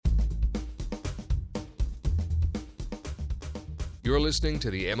You're listening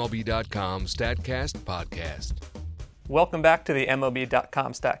to the MLB.com StatCast podcast. Welcome back to the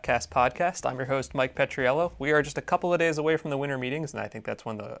MLB.com StatCast podcast. I'm your host, Mike Petriello. We are just a couple of days away from the winter meetings, and I think that's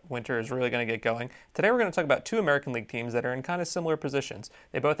when the winter is really going to get going. Today we're going to talk about two American League teams that are in kind of similar positions.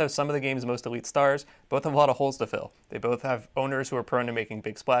 They both have some of the game's most elite stars, both have a lot of holes to fill. They both have owners who are prone to making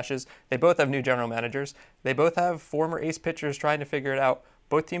big splashes. They both have new general managers. They both have former ace pitchers trying to figure it out.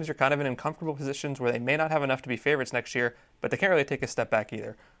 Both teams are kind of in uncomfortable positions where they may not have enough to be favorites next year, but they can't really take a step back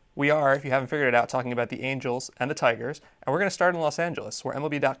either. We are, if you haven't figured it out, talking about the Angels and the Tigers, and we're going to start in Los Angeles, where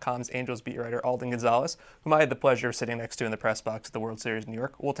MLB.com's Angels beat writer Alden Gonzalez, whom I had the pleasure of sitting next to in the press box at the World Series in New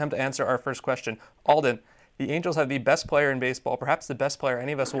York, will attempt to answer our first question. Alden, the Angels have the best player in baseball, perhaps the best player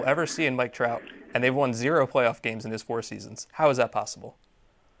any of us will ever see in Mike Trout, and they've won 0 playoff games in his 4 seasons. How is that possible?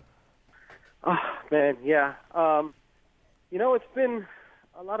 Oh, man, yeah. It's been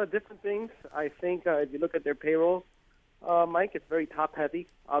a lot of different things. I think if you look at their payroll, Mike, it's very top-heavy,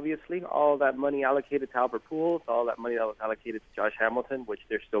 obviously. All that money allocated to Albert Pujols, all that money that was allocated to Josh Hamilton, which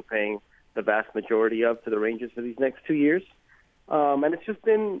they're still paying the vast majority of to the Rangers for these next 2 years. And it's just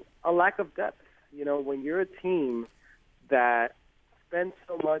been a lack of depth. You know, when you're a team that spends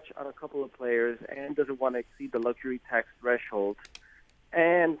so much on a couple of players and doesn't want to exceed the luxury tax threshold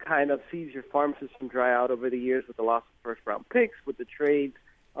and kind of sees your farm system dry out over the years with the loss of first-round picks, with the trades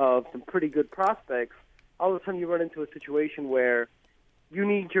of some pretty good prospects, all of a sudden you run into a situation where you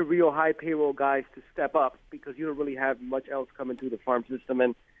need your real high payroll guys to step up because you don't really have much else coming through the farm system.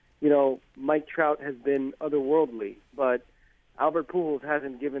 And, Mike Trout has been otherworldly, but Albert Pujols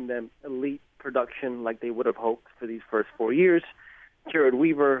hasn't given them elite production like they would have hoped for these first 4 years. Jared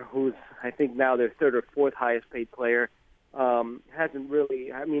Weaver, who's I think now their third or fourth highest paid player, hasn't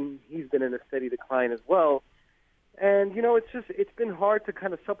really, he's been in a steady decline as well. And, it's been hard to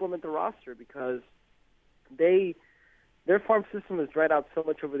kind of supplement the roster because their farm system has dried out so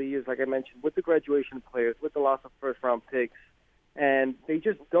much over the years, like I mentioned, with the graduation of players, with the loss of first-round picks, and they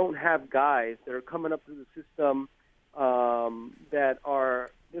just don't have guys that are coming up through the system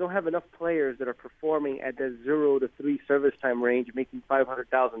they don't have enough players that are performing at the 0 to 3 service time range, making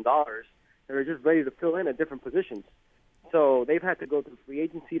 $500,000, that are just ready to fill in at different positions. So they've had to go through free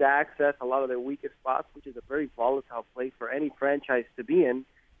agency to access a lot of their weakest spots, which is a very volatile place for any franchise to be in.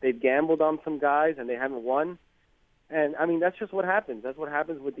 They've gambled on some guys, and they haven't won. And, that's just what happens. That's what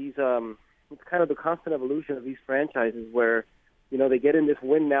happens with these it's kind of the constant evolution of these franchises where, they get in this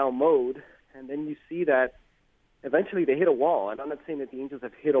win-now mode, and then you see that eventually they hit a wall. And I'm not saying that the Angels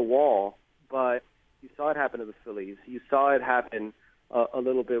have hit a wall, but you saw it happen to the Phillies. You saw it happen a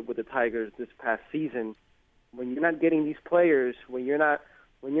little bit with the Tigers this past season. When you're not getting these players, when you're not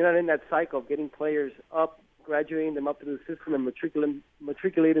in that cycle of getting players up, graduating them up through the system and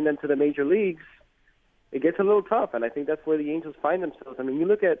matriculating them to the major leagues, it gets a little tough, and I think that's where the Angels find themselves. You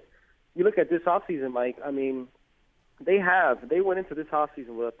look at this offseason, Mike. They went into this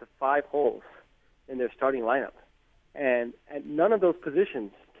offseason with up to 5 holes in their starting lineup, and at none of those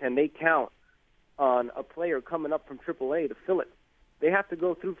positions can they count on a player coming up from AAA to fill it. They have to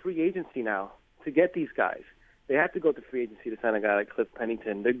go through free agency now to get these guys. They have to go through free agency to sign a guy like Cliff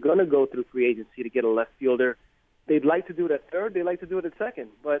Pennington. They're going to go through free agency to get a left fielder. They'd like to do it at third. They'd like to do it at second.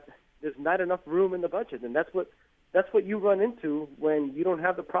 But there's not enough room in the budget, and that's what you run into when you don't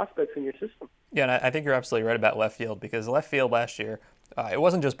have the prospects in your system. Yeah, and I think you're absolutely right about left field, because left field last year, it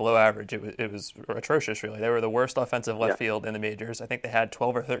wasn't just below average. It was atrocious, really. They were the worst offensive left field in the majors. I think they had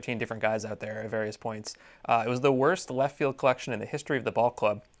 12 or 13 different guys out there at various points. It was the worst left field collection in the history of the ball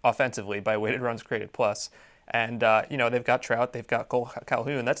club offensively by weighted runs created plus. And, they've got Trout, they've got Cole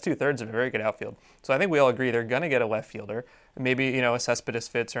Calhoun. That's 2/3 of a very good outfield. So I think we all agree they're going to get a left fielder. Maybe, a Cespedes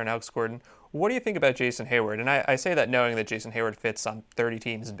fits or an Alex Gordon. What do you think about Jason Hayward? And I say that knowing that Jason Hayward fits on 30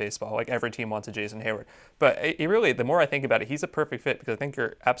 teams in baseball. Like, every team wants a Jason Hayward. But the more I think about it, he's a perfect fit, because I think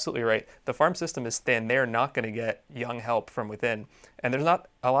you're absolutely right. The farm system is thin. They're not going to get young help from within. And there's not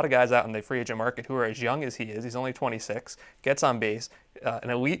a lot of guys out in the free agent market who are as young as he is. He's only 26, gets on base, an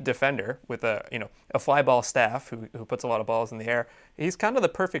elite defender with a fly ball staff who puts a lot of balls in the air. He's kind of the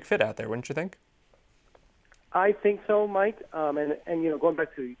perfect fit out there, wouldn't you think? I think so, Mike. And going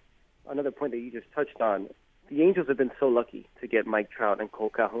back to another point that you just touched on, the Angels have been so lucky to get Mike Trout and Cole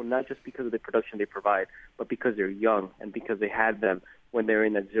Calhoun, not just because of the production they provide, but because they're young and because they had them when they're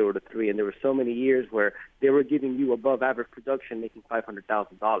in that 0 to 3. And there were so many years where they were giving you above average production, making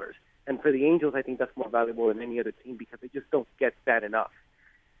 $500,000. And for the Angels, I think that's more valuable than any other team because they just don't get that enough.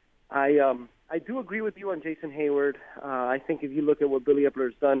 I do agree with you on Jason Hayward. I think if you look at what Billy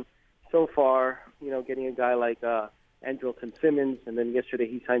Epler's done so far, getting a guy like Andrelton Simmons, and then yesterday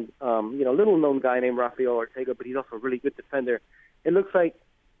he signed, little-known guy named Rafael Ortega, but he's also a really good defender. it looks like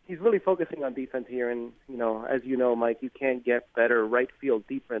he's really focusing on defense here. And, as you know, Mike, you can't get better right field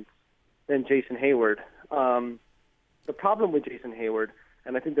defense than Jason Hayward. The problem with Jason Hayward,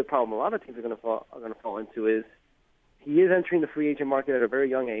 and I think the problem a lot of teams are going to fall into, is he is entering the free agent market at a very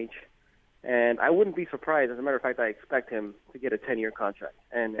young age. And I wouldn't be surprised. As a matter of fact, I expect him to get a 10-year contract.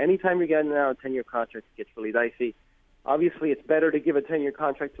 And anytime you're getting now a 10-year contract, it gets really dicey. Obviously, it's better to give a 10-year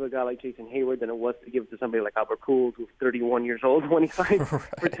contract to a guy like Jason Hayward than it was to give it to somebody like Albert Pujols, who's 31 years old when he signed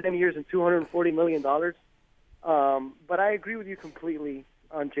for 10 years and $240 million. But I agree with you completely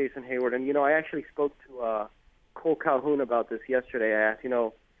on Jason Hayward. And, I actually spoke to Cole Calhoun about this yesterday. I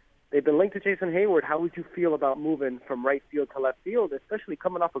asked, they've been linked to Jason Hayward. How would you feel about moving from right field to left field, especially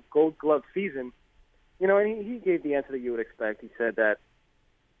coming off a Gold Glove season? And he gave the answer that you would expect. He said that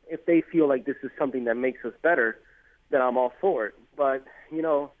if they feel like this is something that makes us better, then I'm all for it. But,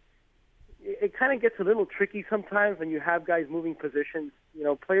 it kind of gets a little tricky sometimes when you have guys moving positions.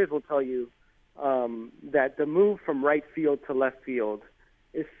 Players will tell you that the move from right field to left field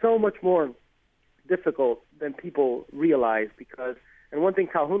is so much more difficult than people realize because, and one thing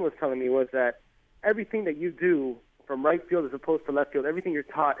Calhoun was telling me was that everything that you do from right field as opposed to left field, everything you're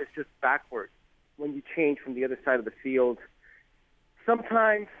taught is just backwards when you change from the other side of the field.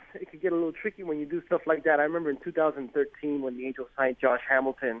 Sometimes it could get a little tricky when you do stuff like that. I remember in 2013 when the Angels signed Josh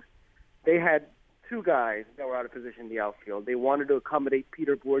Hamilton, they had two guys that were out of position in the outfield. They wanted to accommodate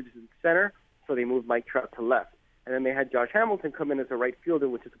Peter Bourjos in center, so they moved Mike Trout to left. And then they had Josh Hamilton come in as a right fielder,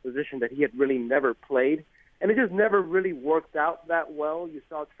 which is a position that he had really never played. And it just never really worked out that well. You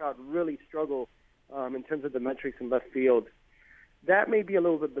saw Trout really struggle in terms of the metrics in left field. That may be a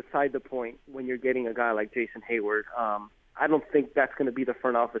little bit beside the point when you're getting a guy like Jason Hayward. I don't think that's going to be the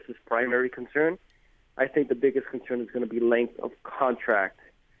front office's primary concern. I think the biggest concern is going to be length of contract.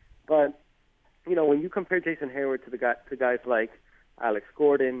 But, when you compare Jason Hayward to guys like Alex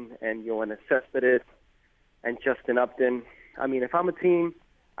Gordon and Yoenis Cespedes and Justin Upton, if I'm a team,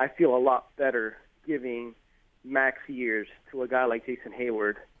 I feel a lot better giving max years to a guy like Jason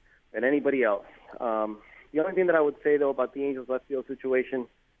Hayward than anybody else. The only thing that I would say, though, about the Angels left field situation,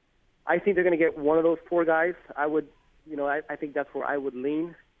 I think they're going to get one of those four guys. I think that's where I would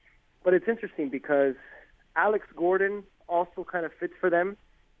lean. But it's interesting because Alex Gordon also kind of fits for them,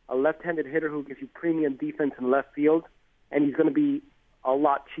 a left-handed hitter who gives you premium defense in left field, and he's going to be a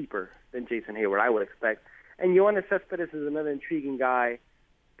lot cheaper than Jason Hayward, I would expect. And Yoenis Cespedes is another intriguing guy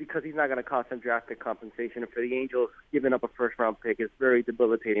because he's not going to cost them draft pick compensation. And for the Angels, giving up a first-round pick is very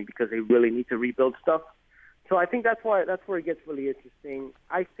debilitating because they really need to rebuild stuff. So I think that's where it gets really interesting.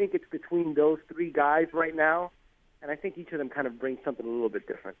 I think it's between those three guys right now, and I think each of them kind of brings something a little bit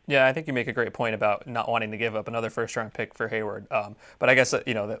different. Yeah, I think you make a great point about not wanting to give up another first-round pick for Hayward. But I guess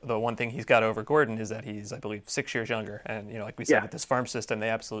the one thing he's got over Gordon is that he's, I believe, 6 years younger. And like we said, with this farm system, they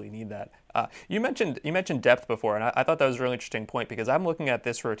absolutely need that. You mentioned depth before, and I thought that was a really interesting point because I'm looking at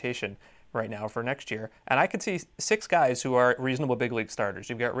this rotation right now for next year, and I could see 6 guys who are reasonable big league starters.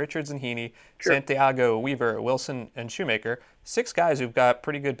 You've got Richards and Heaney, sure, Santiago, Weaver, Wilson, and Shoemaker. 6 guys who've got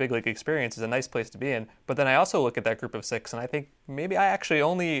pretty good big league experience. Is a nice place to be in. But then I also look at that group of 6, and I think maybe I actually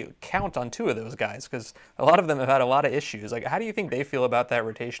only count on 2 of those guys because a lot of them have had a lot of issues. Like, how do you think they feel about that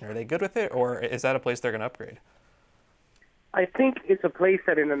rotation? Are they good with it, or is that a place they're going to upgrade? I think it's a place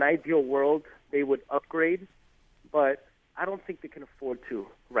that in an ideal world they would upgrade, but I don't think they can afford to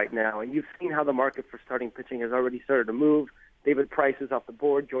right now. And you've seen how the market for starting pitching has already started to move. David Price is off the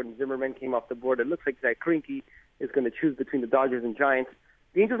board. Jordan Zimmerman came off the board. It looks like Zach Greinke is going to choose between the Dodgers and Giants.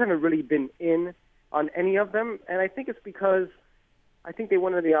 The Angels haven't really been in on any of them, and I think it's because I think they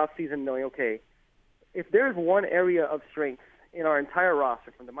went into the offseason knowing, okay, if there's one area of strength in our entire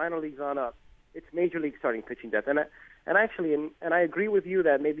roster from the minor leagues on up, it's major league starting pitching depth. And I agree with you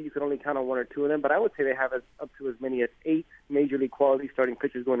that maybe you could only count on 1 or 2 of them, but I would say they have up to as many as 8 major league quality starting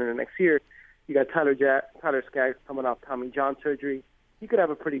pitchers going into next year. You got Tyler Skaggs coming off Tommy John surgery. He could have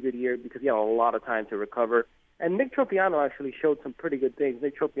a pretty good year because he had a lot of time to recover. And Nick Tropiano actually showed some pretty good things.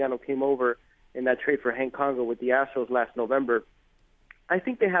 Nick Tropiano came over in that trade for Hank Congo with the Astros last November. I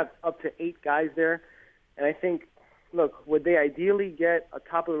think they have up to 8 guys there. And I think, look, would they ideally get a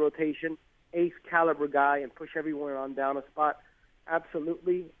top-of-the-rotation, ace-caliber guy and push everyone on down a spot?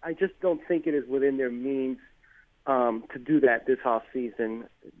 Absolutely. I just don't think it is within their means to do that this offseason.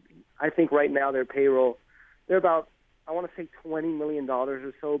 I think right now their payroll, they're about, I want to say $20 million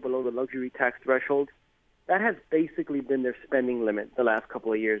or so below the luxury tax threshold. That has basically been their spending limit the last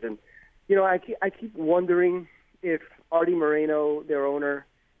couple of years. And, I keep wondering if Artie Moreno, their owner,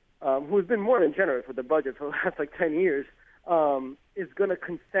 who's been more than generous with the budget for the last 10 years, is going to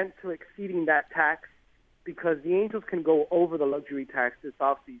consent to exceeding that tax because the Angels can go over the luxury tax this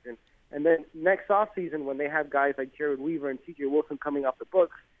offseason. And then next offseason, when they have guys like Jared Weaver and C.J. Wilson coming off the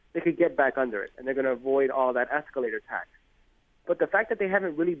books, they could get back under it, and they're going to avoid all that escalator tax. But the fact that they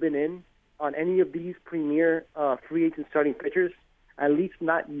haven't really been in on any of these premier free agent starting pitchers, at least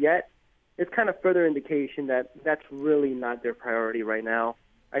not yet, is kind of further indication that that's really not their priority right now.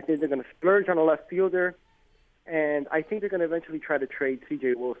 I think they're going to splurge on a left fielder, and I think they're going to eventually try to trade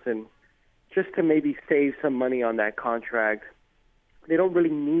C.J. Wilson just to maybe save some money on that contract. They don't really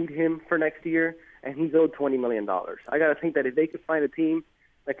need him for next year, and he's owed $20 million. I got to think that if they could find a team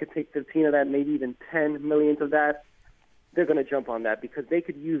that could take 15 of that, maybe even 10 million of that, they're going to jump on that because they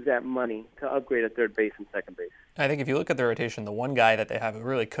could use that money to upgrade at third base and second base. I think if you look at the rotation, the one guy that they have who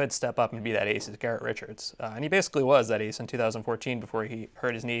really could step up and be that ace is Garrett Richards. And he basically was that ace in 2014 before he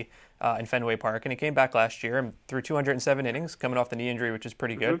hurt his knee in Fenway Park. And he came back last year and threw 207 innings, coming off the knee injury, which is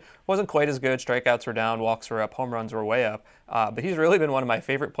pretty good. Wasn't quite as good. Strikeouts were down, walks were up, home runs were way up. But he's really been one of my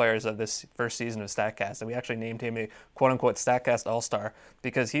favorite players of this first season of StatCast. And we actually named him a quote-unquote StatCast All-Star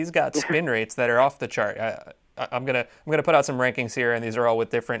because he's got spin rates that are off the chart. I'm gonna put out some rankings here, and these are all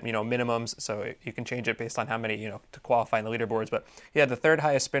with different minimums, so you can change it based on how many to qualify in the leaderboards. But he had the third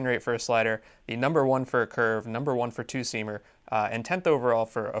highest spin rate for a slider, the number one for a curve, number one for two-seamer, and 10th overall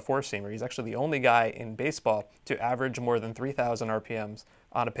for a four-seamer. He's actually the only guy in baseball to average more than 3,000 RPMs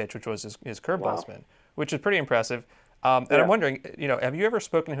on a pitch, which was his curveball spin, which is pretty impressive. And I'm wondering, have you ever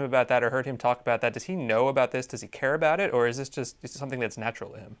spoken to him about that or heard him talk about that? Does he know about this? Does he care about it, or is this just something that's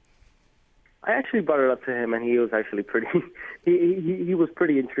natural to him? I actually brought it up to him, and he was actually pretty. he was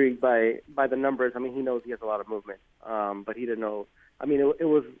pretty intrigued by the numbers. I mean, he knows he has a lot of movement, but he didn't know. I mean, it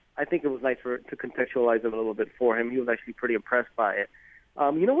was. I think it was nice to contextualize it a little bit for him. He was actually pretty impressed by it.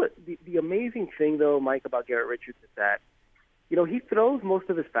 You know what? The amazing thing, though, Mike, about Garrett Richards is that he throws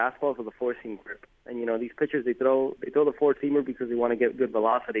most of his fastballs with a four-seam grip, and these pitchers they throw the four-seamer because they want to get good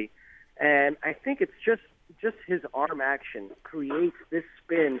velocity, and I think it's just his arm action creates this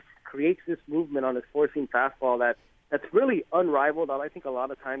spin. Creates this movement on his four-seam fastball that's really unrivaled. I think a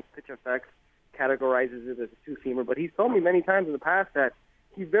lot of times PitchFX categorizes it as a two-seamer, but he's told me many times in the past that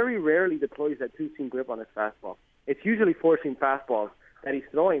he very rarely deploys that two-seam grip on his fastball. It's usually four-seam fastballs that he's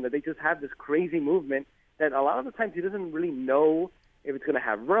throwing that they just have this crazy movement that a lot of the times he doesn't really know if it's going to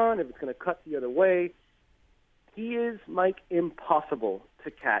have run, if it's going to cut the other way. He is, Mike, impossible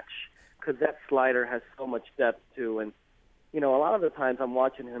to catch because that slider has so much depth too, and a lot of the times I'm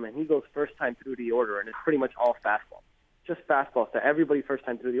watching him, and he goes first time through the order, and it's pretty much all fastballs. Just fastballs to everybody first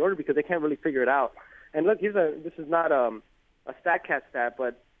time through the order because they can't really figure it out. And look, this is not a StatCast stat,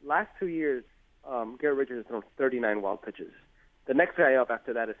 but last 2 years, Garrett Richards has thrown 39 wild pitches. The next guy up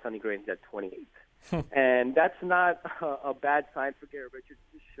after that is Sonny Gray, and he's at 28. And that's not a bad sign for Garrett Richards.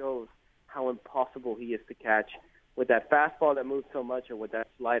 It just shows how impossible he is to catch with that fastball that moves so much and with that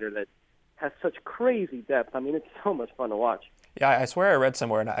slider that has such crazy depth. I mean, it's so much fun to watch. Yeah, I swear I read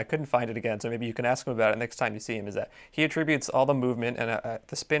somewhere, and I couldn't find it again, so maybe you can ask him about it next time you see him, is that he attributes all the movement and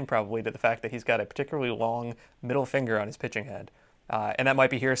the spin probably to the fact that he's got a particularly long middle finger on his pitching head. And that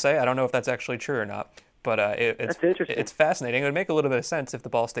might be hearsay. I don't know if that's actually true or not. But that's interesting. It's fascinating. It would make a little bit of sense if the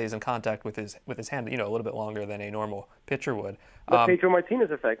ball stays in contact with his hand, a little bit longer than a normal pitcher would. The Pedro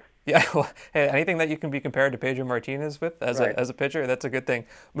Martinez effect. Yeah, well, hey, anything that you can be compared to Pedro Martinez with as a pitcher, that's a good thing.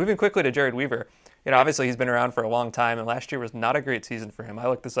 Moving quickly to Jared Weaver, obviously he's been around for a long time, and last year was not a great season for him. I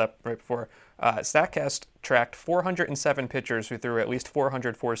looked this up right before. StatCast tracked 407 pitchers who threw at least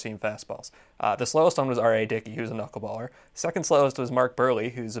 400 four-seam fastballs. The slowest one was R.A. Dickey, who's a knuckleballer. Second slowest was Mark Burley,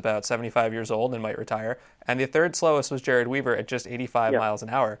 who's about 75 years old and might retire. And the third slowest was Jared Weaver at just 85 miles an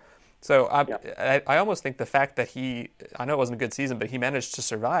hour. So I almost think the fact that I know it wasn't a good season, but he managed to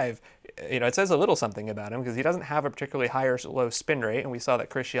survive, it says a little something about him because he doesn't have a particularly high or low spin rate, and we saw that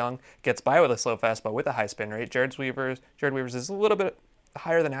Chris Young gets by with a slow fastball with a high spin rate. Jared Weaver's is a little bit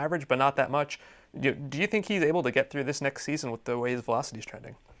higher than average, but not that much. Do you think he's able to get through this next season with the way his velocity is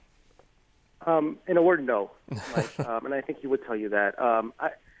trending? In a word, no. Mike. And I think he would tell you that.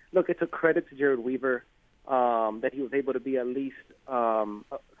 Look, it's a credit to Jared Weaver that he was able to be at least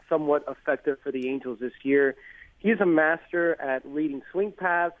somewhat effective for the Angels this year. He's a master at reading swing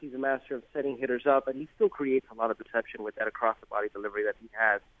paths. He's a master of setting hitters up, and he still creates a lot of deception with that across-the-body delivery that he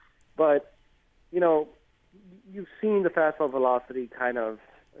has. But, you've seen the fastball velocity kind of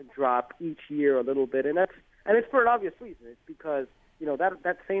drop each year a little bit, and it's for an obvious reason. It's because,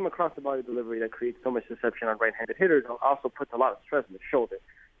 that same across-the-body delivery that creates so much deception on right-handed hitters also puts a lot of stress on the shoulder.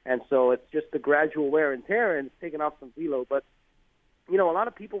 And so it's just the gradual wear and tear, and it's taken off some velo. But, a lot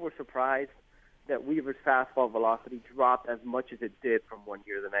of people were surprised that Weaver's fastball velocity dropped as much as it did from one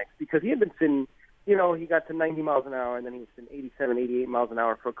year to the next because he had been sitting he got to 90 miles an hour, and then he was in 87, 88 miles an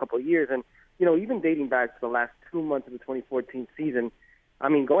hour for a couple of years. And, even dating back to the last 2 months of the 2014 season, I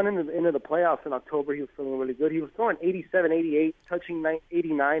mean, going into the playoffs in October, he was feeling really good. He was throwing 87, 88, touching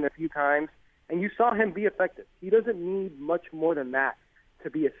 89 a few times, and you saw him be effective. He doesn't need much more than that to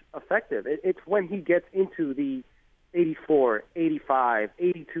be effective. It's when he gets into the 84, 85,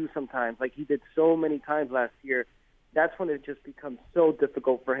 82 sometimes, like he did so many times last year, that's when it just becomes so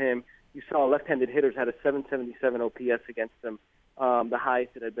difficult for him. You saw left-handed hitters had a 777 OPS against him, the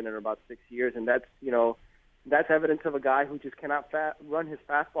highest it had been in about 6 years, and that's evidence of a guy who just cannot run his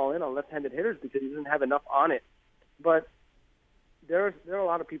fastball in on left-handed hitters because he doesn't have enough on it. But there are a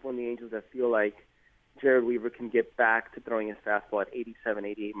lot of people in the Angels that feel like Jered Weaver can get back to throwing his fastball at 87,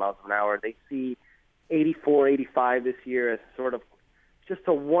 88 miles an hour. They see 84, 85 this year as sort of just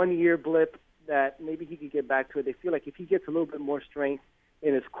a one-year blip that maybe he could get back to it. They feel like if he gets a little bit more strength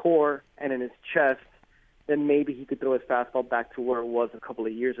in his core and in his chest, then maybe he could throw his fastball back to where it was a couple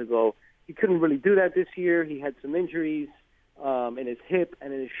of years ago. He couldn't really do that this year. He had some injuries in his hip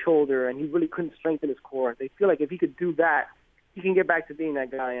and in his shoulder, and he really couldn't strengthen his core. They feel like if he could do that, he can get back to being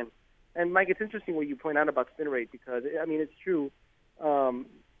that guy. And Mike, it's interesting what you point out about spin rate because, I mean, it's true.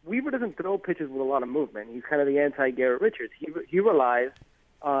 Weaver doesn't throw pitches with a lot of movement. He's kind of the anti-Garrett Richards. He relies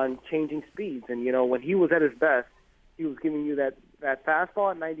on changing speeds. And, when he was at his best, he was giving you that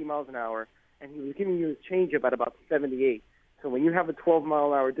fastball at 90 miles an hour, and he was giving you his changeup at about 78. So when you have a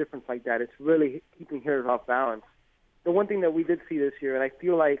 12-mile-an-hour difference like that, it's really keeping hitters off balance. The one thing that we did see this year, and I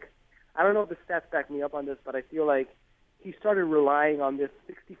feel like, I don't know if the stats back me up on this, but I feel like he started relying on this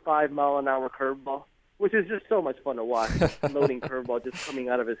 65-mile-an-hour curveball, which is just so much fun to watch, loading curveball just coming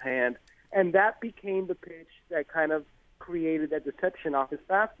out of his hand. And that became the pitch that kind of created that deception off his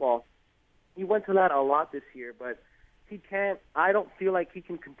fastball. He went to that a lot this year, but I don't feel like he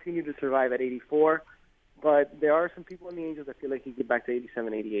can continue to survive at 84. But there are some people in the Angels that feel like he can get back to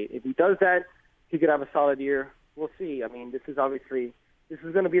 87, 88. If he does that, he could have a solid year. We'll see. I mean, this is going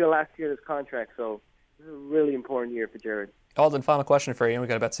to be the last year of his contract, so this is a really important year for Jered. Alden, final question for you. We've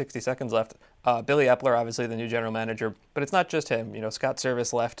got about 60 seconds left. Billy Epler, obviously the new general manager, but it's not just him. Scott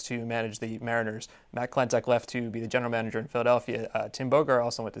Servais left to manage the Mariners. Matt Klentak left to be the general manager in Philadelphia. Tim Bogar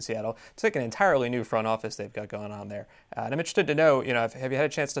also went to Seattle. It's like an entirely new front office they've got going on there. And I'm interested to know, have you had a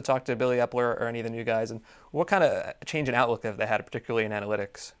chance to talk to Billy Epler or any of the new guys, and what kind of change in outlook have they had, particularly in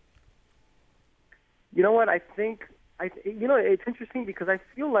analytics? You know what? I think, it's interesting because I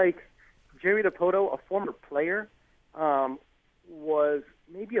feel like Jerry Dipoto, a former player, was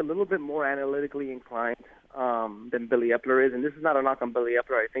maybe a little bit more analytically inclined than Billy Epler is. And this is not a knock on Billy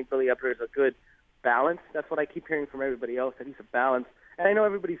Epler. I think Billy Epler is a good balance. That's what I keep hearing from everybody else, that he's a balance. And I know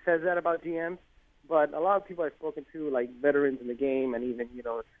everybody says that about GMs, but a lot of people I've spoken to, like veterans in the game and even,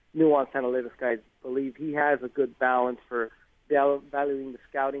 nuanced analytics guys, believe he has a good balance for valuing the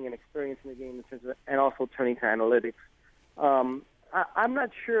scouting and experience in the game in terms of, and also turning to analytics. I'm not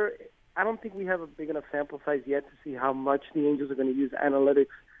sure. I don't think we have a big enough sample size yet to see how much the Angels are going to use analytics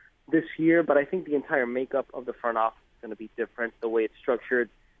this year, but I think the entire makeup of the front office is going to be different, the way it's structured.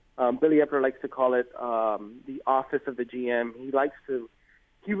 Billy Epler likes to call it the office of the GM.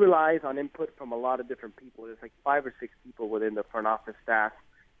 He relies on input from a lot of different people. There's like 5 or 6 people within the front office staff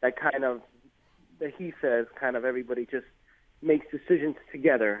that he says everybody just makes decisions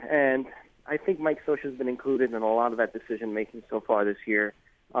together. And I think Mike Scioscia has been included in a lot of that decision-making so far this year.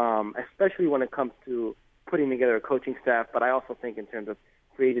 Especially when it comes to putting together a coaching staff, but I also think in terms of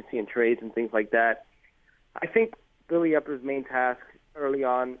free agency and trades and things like that. I think Billy Epler's main task early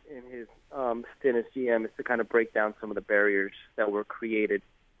on in his stint as GM is to kind of break down some of the barriers that were created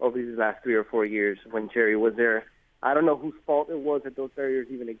over these last 3 or 4 years when Jerry was there. I don't know whose fault it was that those barriers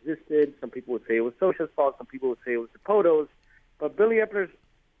even existed. Some people would say it was Scioscia's fault. Some people would say it was Dipoto's. But Billy Epler's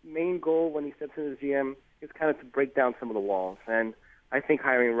main goal when he steps in as GM is kind of to break down some of the walls. And I think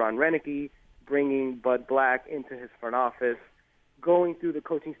hiring Ron Renicky, bringing Bud Black into his front office, going through the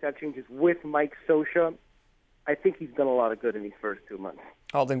coaching staff changes with Mike Scioscia, I think he's done a lot of good in these first 2 months.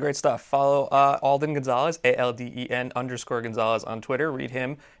 Alden, great stuff. Follow Alden Gonzalez, ALDEN_Gonzalez on Twitter. Read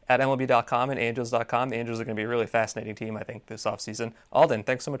him at MLB.com and Angels.com. The Angels are going to be a really fascinating team, I think, this offseason. Alden,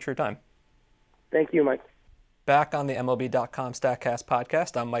 thanks so much for your time. Thank you, Mike. Back on the MLB.com StatCast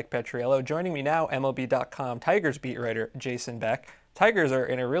podcast, I'm Mike Petriello. Joining me now, MLB.com Tigers beat writer Jason Beck. Tigers are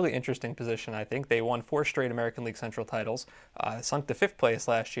in a really interesting position, I think. They won 4 straight American League Central titles, sunk to 5th place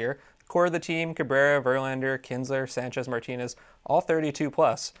last year. The core of the team, Cabrera, Verlander, Kinsler, Sanchez, Martinez, all 32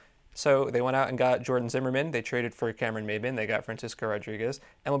 plus. So they went out and got Jordan Zimmerman. They traded for Cameron Maybin. They got Francisco Rodriguez.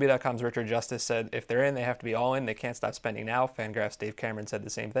 MLB.com's Richard Justice said if they're in, they have to be all in. They can't stop spending now. Fangraph's Dave Cameron said the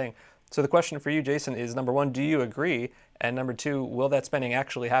same thing. So the question for you, Jason, is number one, do you agree? And number two, will that spending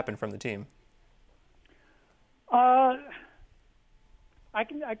actually happen from the team? I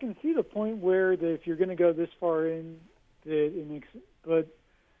can see the point where if you're going to go this far in, it makes. But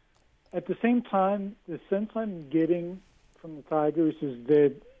at the same time, the sense I'm getting from the Tigers is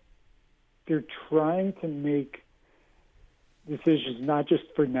that they're trying to make decisions not just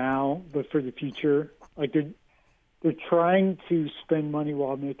for now, but for the future. Like they're trying to spend money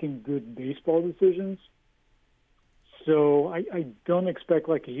while making good baseball decisions. So I don't expect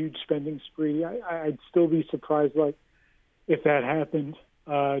like a huge spending spree. I'd still be surprised like if that happened.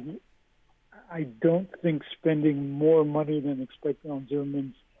 I don't think spending more money than expected on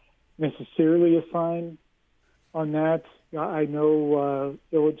Zimmerman's necessarily a sign on that. I know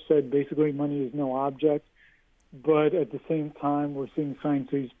Illich said basically money is no object, but at the same time we're seeing signs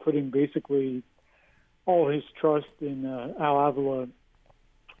that he's putting basically all his trust in Al Avila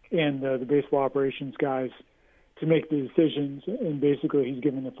and the baseball operations guys to make the decisions, and basically he's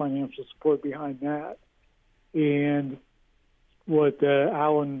giving the financial support behind that. And what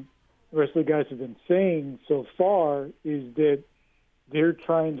Al and the rest of the guys have been saying so far is that they're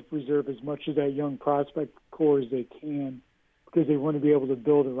trying to preserve as much of that young prospect core as they can because they want to be able to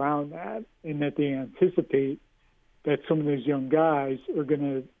build around that, and that they anticipate that some of those young guys are going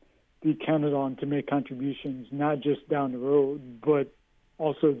to be counted on to make contributions not just down the road, but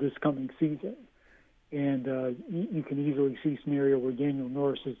also this coming season. And you can easily see a scenario where Daniel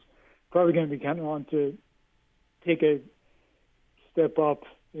Norris is probably going to be counted on to take a step up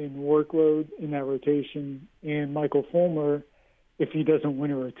in workload in that rotation. And Michael Fulmer, if he doesn't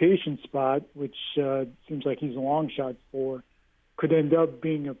win a rotation spot, which seems like he's a long shot for, could end up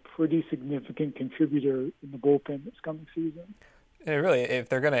being a pretty significant contributor in the bullpen this coming season. And really, if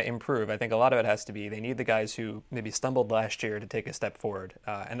they're going to improve, I think a lot of it has to be they need the guys who maybe stumbled last year to take a step forward.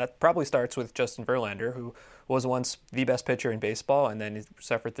 And that probably starts with Justin Verlander, who was once the best pitcher in baseball and then he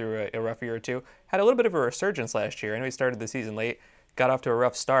suffered through a rough year or two. Had a little bit of a resurgence last year. I know he started the season late, got off to a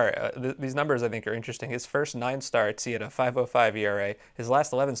rough start. These numbers, I think, are interesting. His first 9 starts, he had a 5.05 ERA. His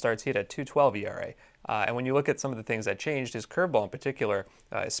last 11 starts, he had a 2.12 ERA. And when you look at some of the things that changed, his curveball in particular,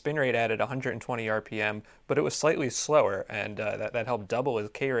 his spin rate added 120 RPM, but it was slightly slower, and that helped double his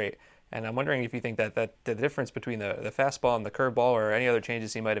K rate. And I'm wondering if you think that the difference between the fastball and the curveball or any other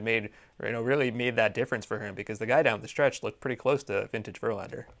changes he might have made, really made that difference for him, because the guy down the stretch looked pretty close to vintage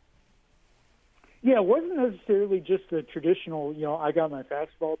Verlander. Yeah, it wasn't necessarily just the traditional, I got my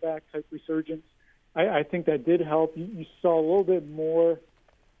fastball back type resurgence. I think that did help. You saw a little bit more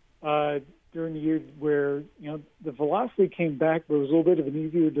during the year where, the velocity came back, but it was a little bit of an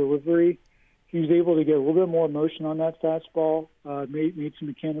easier delivery. He was able to get a little bit more motion on that fastball, made some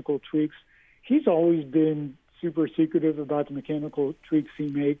mechanical tweaks. He's always been super secretive about the mechanical tweaks he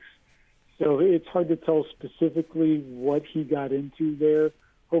makes, so it's hard to tell specifically what he got into there.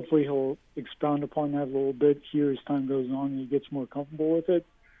 Hopefully he'll expound upon that a little bit here as time goes on and he gets more comfortable with it.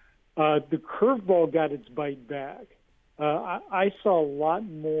 The curveball got its bite back. I saw a lot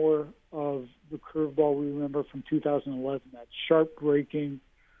more of the curveball we remember from 2011, that sharp breaking,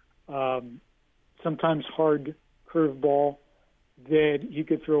 sometimes hard curveball that he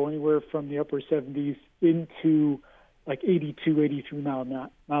could throw anywhere from the upper 70s into like 82, 83 miles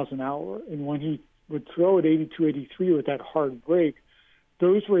an hour. And when he would throw at 82, 83 with that hard break,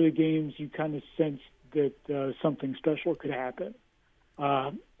 those were the games you kind of sensed that something special could happen.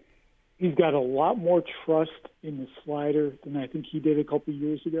 He's got a lot more trust in the slider than I think he did a couple of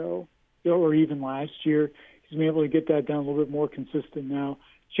years ago, or even last year. He's been able to get that down a little bit more consistent now.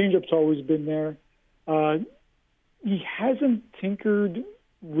 Changeup's always been there. He hasn't tinkered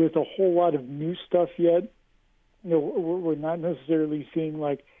with a whole lot of new stuff yet. We're not necessarily seeing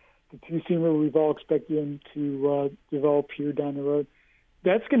like the two-seamer we've all expected him to develop here down the road.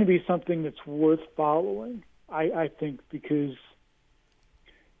 That's going to be something that's worth following, I think, because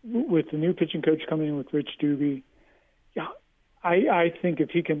with the new pitching coach coming in with Rich Doobie, I think if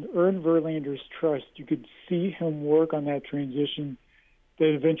he can earn Verlander's trust, you could see him work on that transition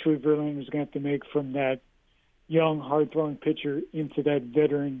that eventually Verlander's going to have to make from that young, hard-throwing pitcher into that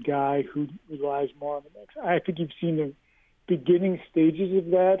veteran guy who relies more on the mix. I think you've seen the beginning stages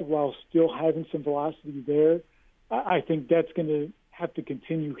of that while still having some velocity there. I think that's going to have to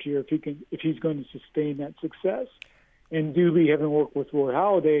continue here if he's going to sustain that success. And Doobie, having worked with Roy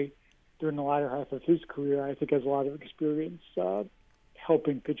Halladay during the latter half of his career, I think has a lot of experience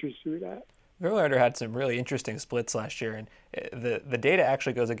helping pitchers through that. Verlander had some really interesting splits last year, and the data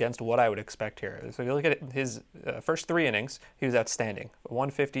actually goes against what I would expect here. So if you look at his first 3 innings, he was outstanding.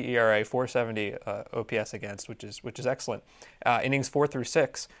 150 ERA, 470 OPS against, which is excellent. Innings 4 through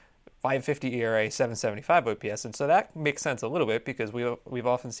 6, 550 ERA, 775 OPS, and so that makes sense a little bit because we've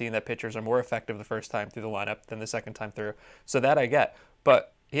often seen that pitchers are more effective the first time through the lineup than the second time through. So that I get,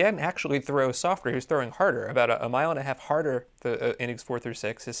 but he hadn't actually thrown softer. He was throwing harder, about a mile and a half harder the innings 4 through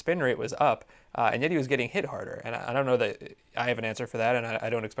 6. His spin rate was up, and yet he was getting hit harder. And I don't know that I have an answer for that, and I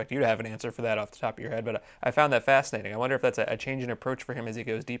don't expect you to have an answer for that off the top of your head, but I found that fascinating. I wonder if that's a change in approach for him as he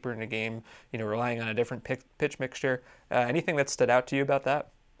goes deeper in the game, relying on a different pitch mixture. Anything that stood out to you about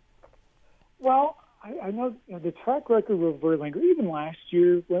that? Well, I know the track record with Verlander, even last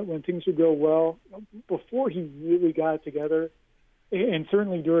year when things would go well, before he really got together, and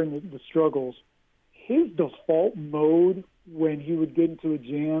certainly during the struggles, his default mode when he would get into a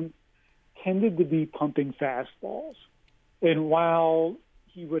jam tended to be pumping fastballs. And while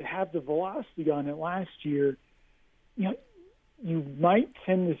he would have the velocity on it last year, you might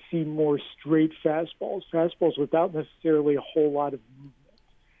tend to see more straight fastballs without necessarily a whole lot of movement.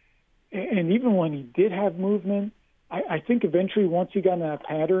 And even when he did have movement, I think eventually once he got in that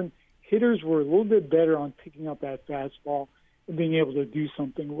pattern, hitters were a little bit better on picking up that fastball and being able to do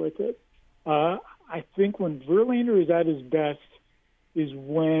something with it. I think when Verlander is at his best is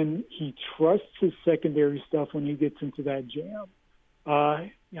when he trusts his secondary stuff when he gets into that jam.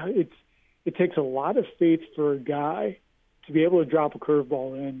 It takes a lot of faith for a guy to be able to drop a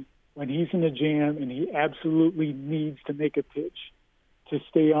curveball in when he's in a jam and he absolutely needs to make a pitch to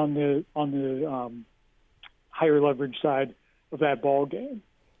stay on the higher leverage side of that ball game.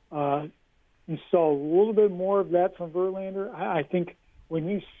 You saw a little bit more of that from Verlander. I think when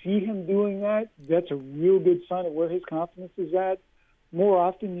you see him doing that, that's a real good sign of where his confidence is at. More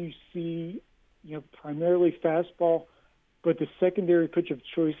often you see, primarily fastball, but the secondary pitch of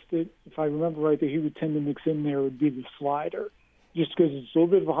choice that, if I remember right, that he would tend to mix in there would be the slider, just because it's a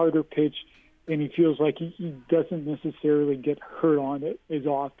little bit of a harder pitch, and he feels like he doesn't necessarily get hurt on it as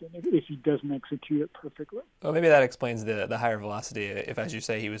often if he doesn't execute it perfectly. Well, maybe that explains the higher velocity. If, as you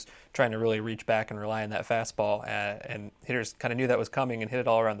say, he was trying to really reach back and rely on that fastball, and hitters kind of knew that was coming and hit it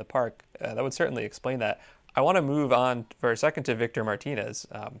all around the park, that would certainly explain that. I want to move on for a second to Victor Martinez,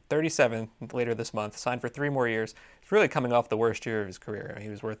 37 later this month, signed for 3 more years. He's really coming off the worst year of his career. He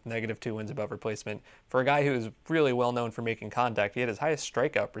was worth -2 wins above replacement. For a guy who is really well known for making contact, he had his highest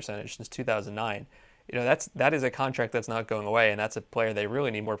strikeout percentage since 2009. That is a contract that's not going away, and that's a player they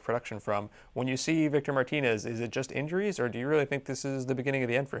really need more production from. When you see Victor Martinez, is it just injuries, or do you really think this is the beginning of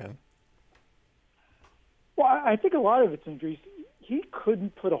the end for him? Well, I think a lot of it's injuries. He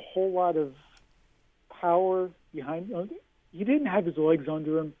couldn't put a whole lot of power behind. He didn't have his legs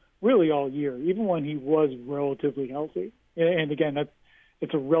under him really all year, even when he was relatively healthy. And again,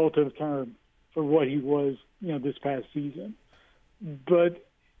 it's a relative term for what he was, this past season. But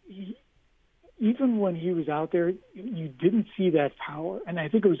even when he was out there, you didn't see that power, and I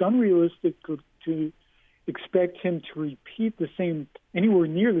think it was unrealistic to expect him to repeat anywhere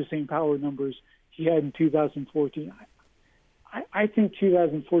near the same power numbers he had in 2014. I think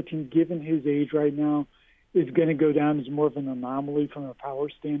 2014, given his age right now, is going to go down as more of an anomaly from a power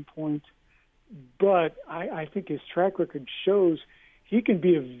standpoint. But I think his track record shows he can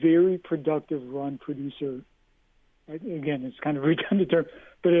be a very productive run producer. Again, it's kind of a redundant term,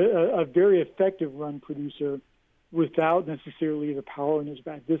 but a very effective run producer without necessarily the power in his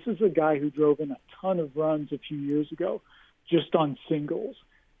back. This is a guy who drove in a ton of runs a few years ago just on singles.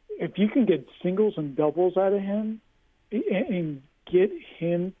 If you can get singles and doubles out of him, and get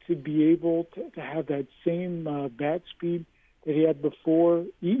him to be able to have that same bat speed that he had before,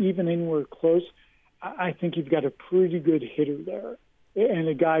 even anywhere close, I think you've got a pretty good hitter there, and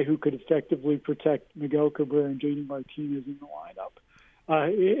a guy who could effectively protect Miguel Cabrera and JD Martinez in the lineup.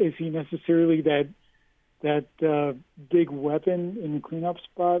 Is he necessarily that big weapon in the cleanup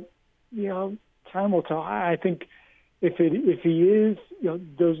spot? Time will tell. I think if he is,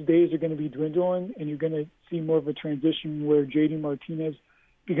 those days are going to be dwindling, and you're going to see more of a transition where JD Martinez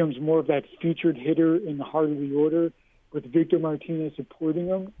becomes more of that featured hitter in the heart of the order, with Victor Martinez supporting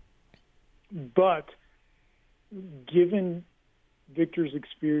him. But given Victor's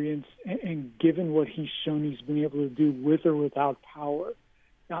experience and given what he's shown he's been able to do with or without power,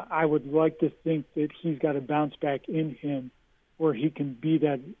 I would like to think that he's got a bounce back in him where he can be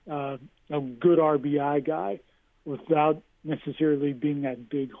that a good RBI guy without necessarily being that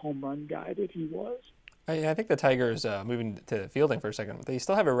big home run guy that he was. I think the Tigers, moving to fielding for a second, they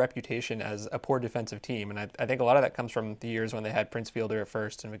still have a reputation as a poor defensive team, and I think a lot of that comes from the years when they had Prince Fielder at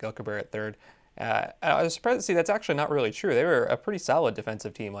first and Miguel Cabrera at third. I was surprised to see that's actually not really true. They were a pretty solid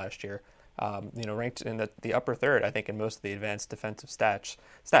defensive team last year, ranked in the upper third, I think, in most of the advanced defensive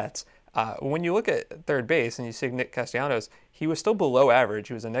stats. When you look at third base and you see Nick Castellanos, he was still below average.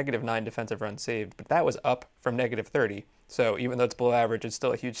 He was a -9 defensive runs saved, but that was up from -30. So even though it's below average, it's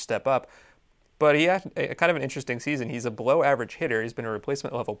still a huge step up. But he had kind of an interesting season. He's a below-average hitter. He's been a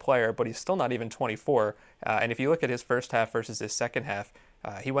replacement-level player, but he's still not even 24. And if you look at his first half versus his second half,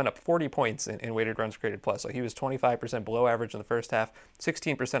 he went up 40 points in weighted runs created plus. So he was 25% below average in the first half,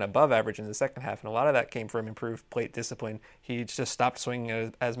 16% above average in the second half. And a lot of that came from improved plate discipline. He just stopped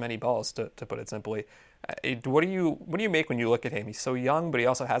swinging as many balls, to put it simply. What do you make when you look at him? He's so young, but he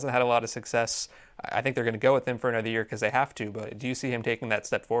also hasn't had a lot of success. I think they're going to go with him for another year because they have to. But do you see him taking that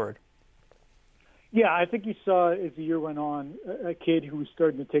step forward? Yeah, I think you saw as the year went on a kid who was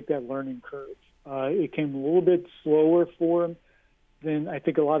starting to take that learning curve. It came a little bit slower for him than I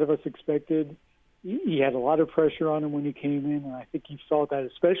think a lot of us expected. He had a lot of pressure on him when he came in, and I think you saw that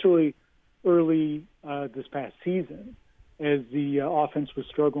especially early this past season as the offense was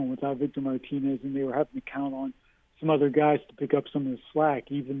struggling without Victor Martinez, and they were having to count on some other guys to pick up some of the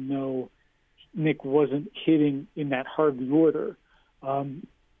slack, even though Nick wasn't hitting in that hard of the order.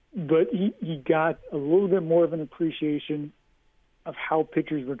 But he got a little bit more of an appreciation of how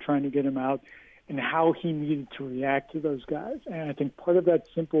pitchers were trying to get him out and how he needed to react to those guys. And I think part of that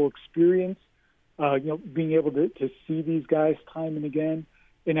simple experience, being able to see these guys time and again.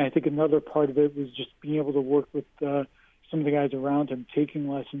 And I think another part of it was just being able to work with some of the guys around him, taking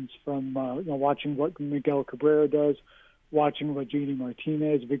lessons from watching what Miguel Cabrera does, watching what JD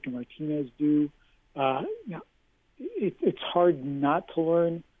Martinez, Victor Martinez do. It's hard not to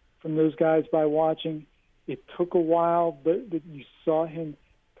learn from those guys by watching. It took a while, but you saw him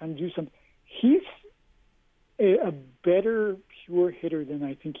kind of do something. He's a better pure hitter than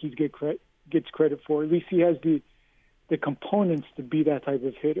I think he gets credit for. At least he has the components to be that type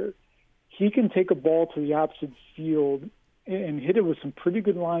of hitter. He can take a ball to the opposite field and hit it with some pretty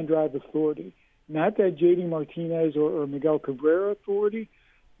good line drive authority. Not that JD Martinez or Miguel Cabrera authority,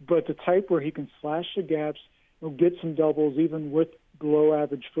 but the type where he can slash the gaps, get some doubles even with below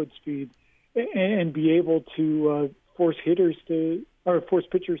average foot speed, and be able to force pitchers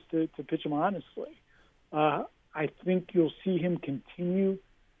to pitch him honestly. I think you'll see him continue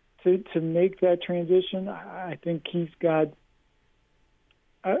to make that transition. I think he's got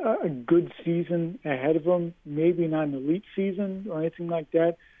a good season ahead of him, maybe not an elite season or anything like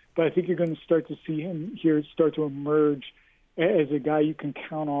that, but I think you're going to start to see him here start to emerge as a guy you can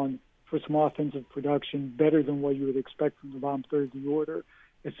count on for some offensive production, better than what you would expect from the bottom third of the order,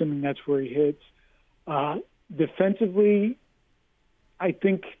 assuming that's where he hits. Defensively, I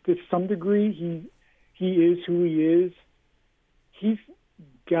think to some degree he is who he is. He's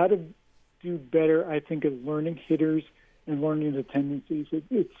got to do better, I think, at learning hitters and learning the tendencies.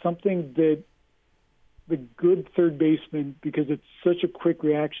 It's something that the good third baseman, because it's such a quick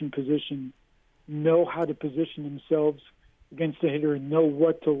reaction position, know how to position themselves against the hitter and know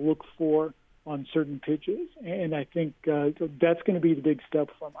what to look for on certain pitches. And I think that's going to be the big step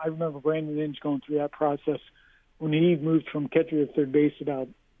for him. I remember Brandon Inge going through that process when he moved from catcher to third base about,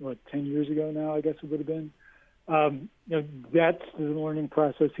 10 years ago now, I guess it would have been. That's the learning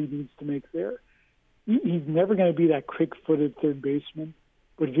process he needs to make there. He's never going to be that quick-footed third baseman,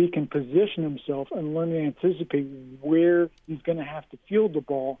 but if he can position himself and learn to anticipate where he's going to have to field the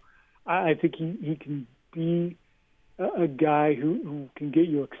ball, I think he can be a guy who can get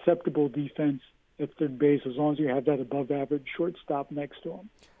you acceptable defense at third base as long as you have that above-average shortstop next to him.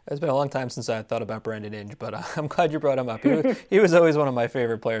 It's been a long time since I thought about Brandon Inge, but I'm glad you brought him up. He was always one of my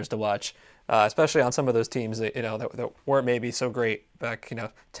favorite players to watch, especially on some of those teams that weren't maybe so great back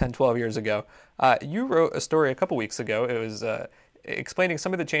 10, 12 years ago. You wrote a story a couple weeks ago. It was explaining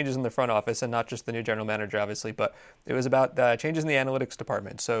some of the changes in the front office, and not just the new general manager, obviously, but it was about changes in the analytics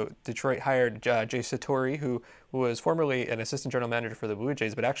department. So Detroit hired Jay Satori, who was formerly an assistant general manager for the Blue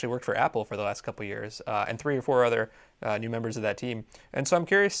Jays, but actually worked for Apple for the last couple of years, and 3 or 4 other new members of that team. And so I'm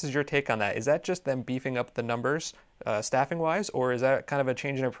curious, is your take on that? Is that just them beefing up the numbers staffing-wise, or is that kind of a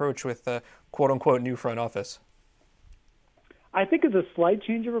change in approach with the quote-unquote new front office? I think it's a slight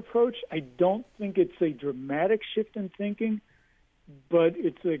change of approach. I don't think it's a dramatic shift in thinking, but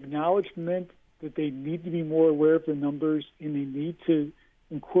it's an acknowledgement that they need to be more aware of the numbers and they need to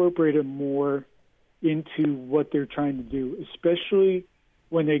incorporate it more into what they're trying to do, especially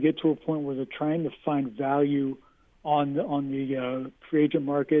when they get to a point where they're trying to find value on the free agent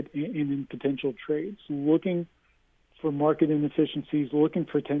market and in potential trades, looking for market inefficiencies, looking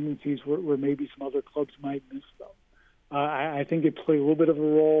for tendencies where maybe some other clubs might miss them. I think it played a little bit of a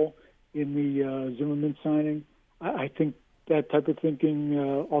role in the Zimmerman signing. I think that type of thinking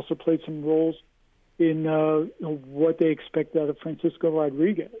also played some roles in what they expect out of Francisco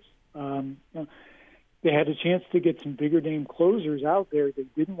Rodriguez. They had a chance to get some bigger name closers out there. They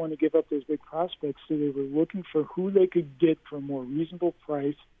didn't want to give up those big prospects, so they were looking for who they could get for a more reasonable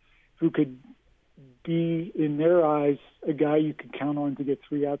price, who could be, in their eyes, a guy you could count on to get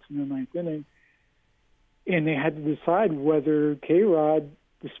 3 outs in the ninth inning. And they had to decide whether K-Rod,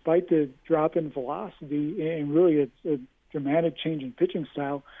 despite the drop in velocity and really a dramatic change in pitching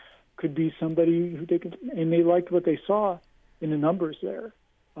style, could be somebody who they could, and they liked what they saw in the numbers there.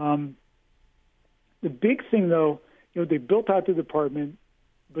 The big thing, though, they built out the department,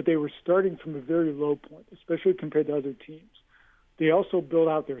 but they were starting from a very low point, especially compared to other teams. They also built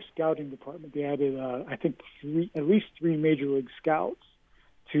out their scouting department. They added, I think, at least 3 major league scouts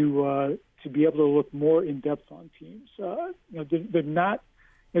to be able to look more in depth on teams. They're not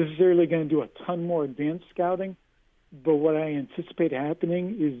necessarily going to do a ton more advanced scouting, but what I anticipate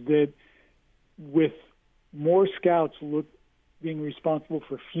happening is that with more scouts being responsible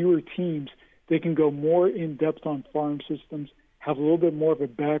for fewer teams, they can go more in depth on farm systems, have a little bit more of a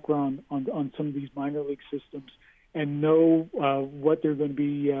background on some of these minor league systems, and know what they're going to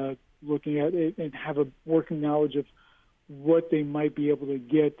be looking at, and have a working knowledge of what they might be able to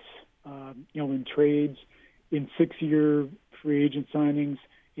get, in trades, in 6-year free agent signings,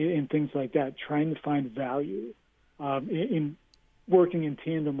 and things like that, trying to find value in working in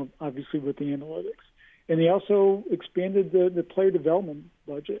tandem, obviously, with the analytics. And they also expanded the player development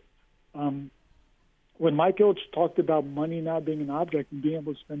budget. When Mike Ilitch talked about money not being an object and being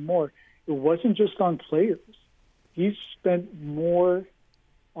able to spend more, it wasn't just on players. He spent more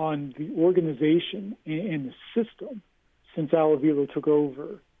on the organization and the system since Al Avila took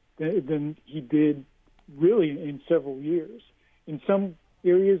over than he did really in several years. In some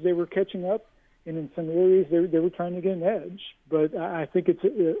areas they were catching up, and in some areas they were trying to get an edge. But I think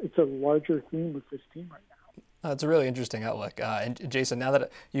it's a larger theme with this team right now. That's a really interesting outlook. And Jason, now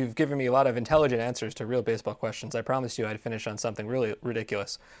that you've given me a lot of intelligent answers to real baseball questions, I promised you I'd finish on something really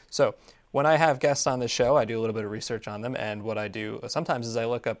ridiculous. So when I have guests on this show, I do a little bit of research on them. And what I do sometimes is I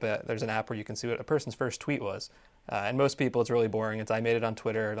look up, there's an app where you can see what a person's first tweet was. And most people, it's really boring. It's, I made it on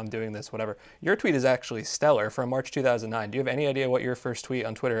Twitter, and I'm doing this, whatever. Your tweet is actually stellar from March 2009. Do you have any idea what your first tweet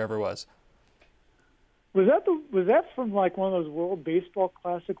on Twitter ever was? Was that from like one of those World Baseball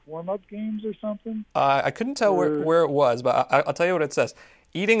Classic warm-up games or something? I couldn't tell where it was, but I'll tell you what it says.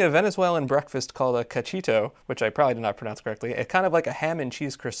 Eating a Venezuelan breakfast called a cachito, which I probably did not pronounce correctly. It's kind of like a ham and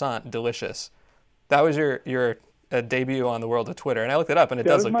cheese croissant, delicious. That was your debut on the world of Twitter, and I looked it up, and it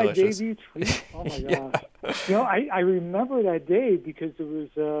does look delicious. That was my debut tweet? Oh, my gosh. Yeah. I remember that day because it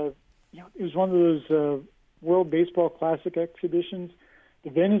was one of those World Baseball Classic exhibitions.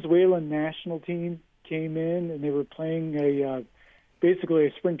 The Venezuelan national team came in, and they were playing basically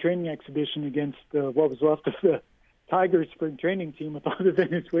a spring training exhibition against what was left of the Tigers spring training team with all the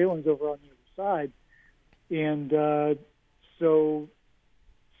Venezuelans over on the other side. And so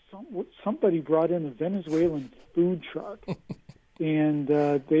somebody brought in a Venezuelan food truck, and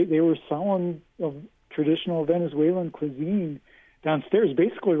they were selling traditional Venezuelan cuisine downstairs,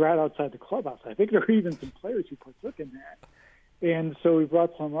 basically right outside the clubhouse. I think there were even some players who partook in that. And so we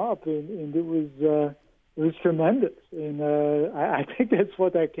brought some up, and it was tremendous. And I think that's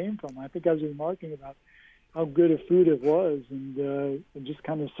what that came from. I think I was remarking about how good a food it was, and just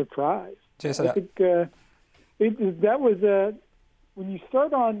kind of surprised. Jason, I think that was when you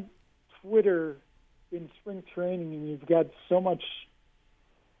start on Twitter in spring training and you've got so much,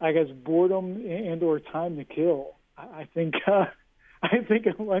 I guess, boredom and or time to kill. I think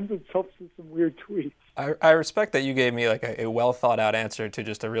it lends itself to some weird tweets. I respect that you gave me like a well-thought-out answer to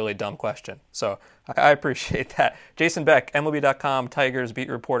just a really dumb question. So I appreciate that. Jason Beck, MLB.com Tigers beat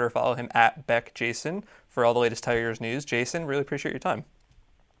reporter. Follow him at BeckJason for all the latest Tigers news. Jason, really appreciate your time.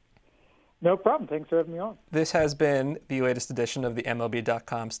 No problem. Thanks for having me on. This has been the latest edition of the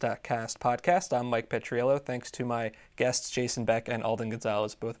MLB.com StatCast podcast. I'm Mike Petriello. Thanks to my guests, Jason Beck and Alden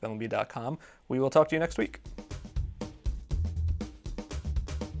Gonzalez, both of MLB.com. We will talk to you next week.